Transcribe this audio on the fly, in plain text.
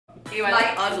You might look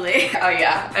ugly. Oh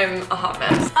yeah, I'm a hot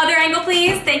mess. Other angle,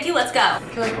 please. Thank you. Let's go. I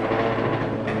feel like...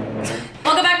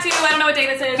 Welcome back to, I don't know what day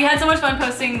this is. We had so much fun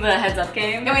posting the heads up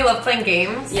game. And we love playing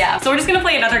games. Yeah, so we're just gonna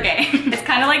play another game. It's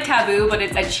kind of like Taboo, but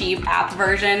it's a cheap app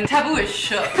version. Taboo is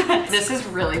shook. This is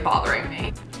really bothering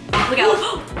me. Look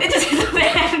out. It just hit the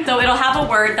fan. So it'll have a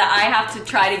word that I have to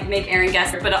try to make Erin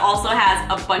guess, but it also has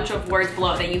a bunch of words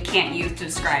below it that you can't use to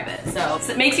describe it. So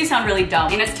it makes you sound really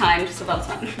dumb. And it's timed, so that was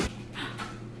fun.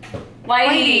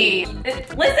 Whitey.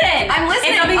 Listen. I'm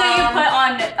listening. It's something that you put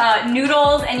on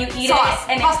noodles and you eat sauce. it.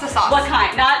 And pasta sauce. What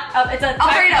kind? Not, it's a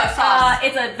Alfredo sauce.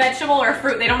 It's a vegetable or a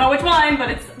fruit. They don't know which one, but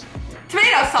it's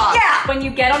tomato sauce. Yeah. When you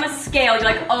get on a scale, you're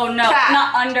like, oh no, fat.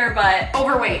 not under, but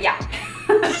overweight. Yeah.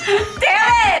 Damn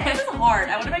it! This is hard.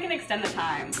 I wonder if I can extend the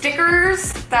time.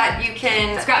 Stickers that you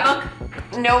can... Scrapbook?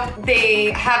 Nope,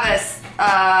 they have a...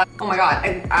 oh my god.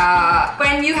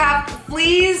 When you have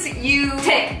fleas, you...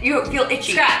 Tick. You feel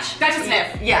itchy. Scratch. Scratch and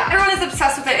sniff. Yeah. Everyone is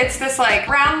obsessed with it. It's this like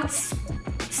brown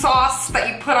sauce that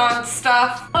you put on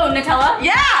stuff. Oh, Nutella?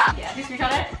 Yeah! Yeah. Did you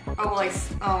screenshot it? Oh, like...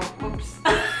 Oh, whoops.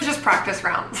 Just practice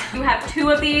rounds. You have 2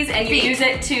 of these and you Feet. use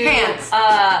it to... Hands.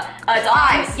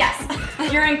 Eyes. Yes.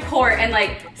 You're in court and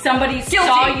like somebody Guilty.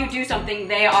 saw you do something,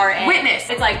 they are in. Witness.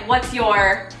 It's like, what's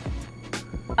your...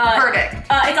 verdict.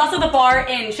 It's also the bar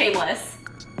in Shameless.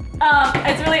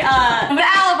 It's really, The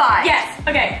alibi. Yes,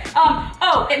 okay.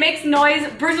 Oh, it makes noise.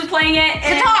 Bruce was playing it.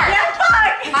 Guitar. Yeah,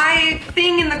 fuck! My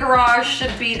thing in the garage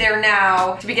should be there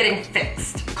now to be getting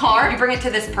fixed. Car? You bring it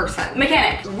to this person.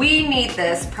 Mechanic. We need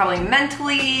this probably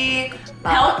mentally.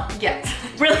 Help? Yes.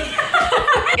 Really?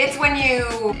 It's when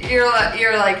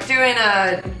you're like doing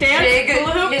a Dance? jig.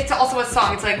 Hula hoop? It's also a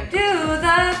song. It's like do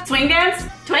the Swing dance?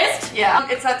 Twist? yeah.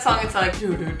 It's that song. It's like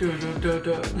do do do do do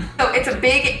do. So it's a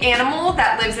big animal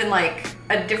that lives in like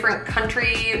a different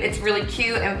country. It's really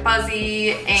cute and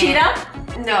fuzzy. And Cheetah?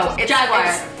 No, it's Jaguar.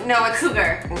 It's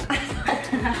Cougar.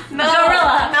 no.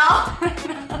 Gorilla. No.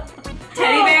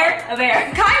 Teddy bear? A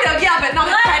bear. Kind of, yeah, but not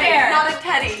Black a teddy. bear. Not a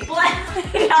teddy.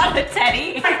 Not a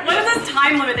teddy. Like, what is this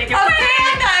time limit they give? A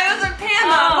panda. It was a panda.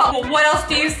 Oh. Well, what else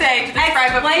do you say to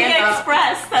describe a Like panda?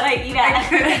 Express that I eat at.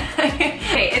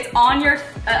 Okay, it's on your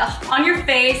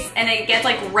face and it gets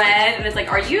like red and it's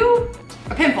like, are you?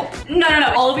 A pimple. No.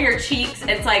 All over your cheeks.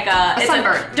 It's like a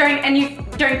sunburn.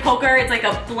 During poker, it's like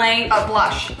a blank. A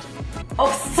blush. Oh,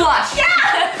 Flush.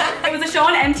 Yeah! It was a show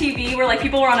on MTV where like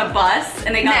people were on a bus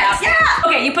and they got Next. out. Yeah!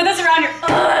 Okay, you put this around your...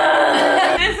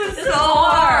 This is so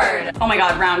hard. Oh my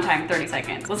god, round time, 30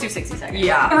 seconds. Let's do 60 seconds.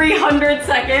 Yeah. 300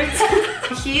 seconds.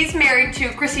 He's married to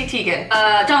Chrissy Teigen.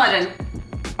 John Legend.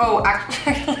 Oh,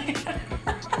 actually.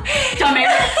 John Mayer.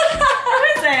 Who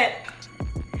is it?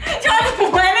 John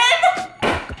Lennon?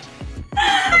 I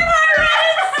read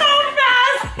it so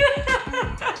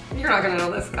fast. You're not gonna know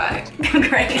this guy.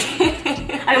 Great.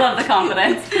 I love the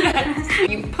confidence.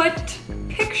 You put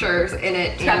pictures in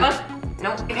it. Scrapbook?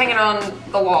 Nope. Hanging on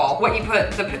the wall. What you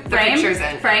put the Frame? pictures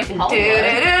in. Frame.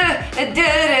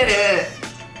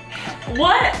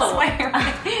 What?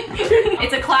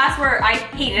 It's a class where I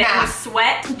hate it. You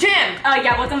sweat. Gym.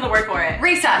 Yeah, what's another word for it?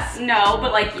 Recess. No,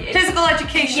 but like... Physical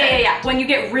education. Yeah. When you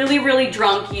get really, really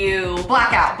drunk, you...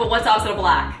 Blackout. But what's the opposite of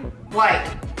black? White.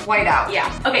 White out. Yeah.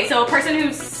 Okay, so a person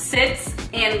who sits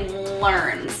and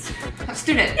learns. A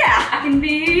student. Yeah. I can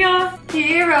be a...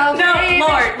 Hero. No, baby.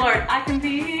 Lord. I can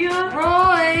be a...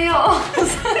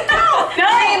 Royals. No.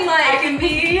 I can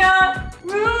be a...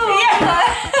 Yeah.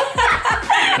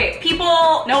 Okay,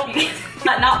 people... Nope.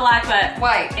 Not black, but...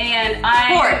 White. And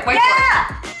I... White.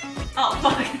 Yeah! Oh,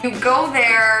 fuck. You go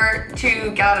there to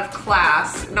get out of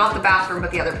class. Not the bathroom, but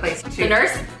the other place. The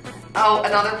nurse? Oh,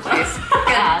 another place.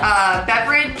 Get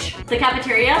beverage. The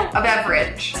cafeteria? A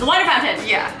beverage. The water fountain?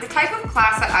 Yeah. The type of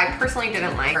class that I personally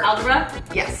didn't like. Algebra?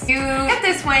 Yes. You get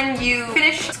this when you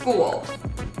finish school.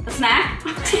 A snack?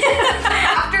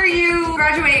 After you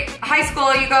graduate high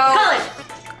school, you go... College!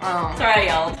 Oh. Sorry, I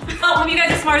yelled. Oh, you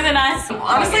guys are smarter than us.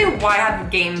 Honestly, why have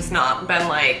games not been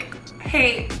like,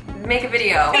 hey, make a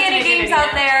video? Any games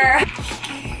out there?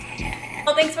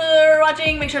 Well, thanks for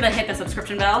watching. Make sure to hit the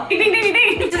subscription bell. Ding, ding, ding,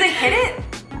 ding. Do they hit it?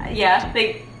 Yeah,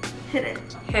 they hit it.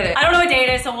 Hit it. I don't know what day it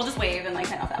is, so we'll just wave and like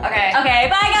sign off that way. Okay. Okay,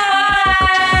 bye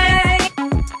guys!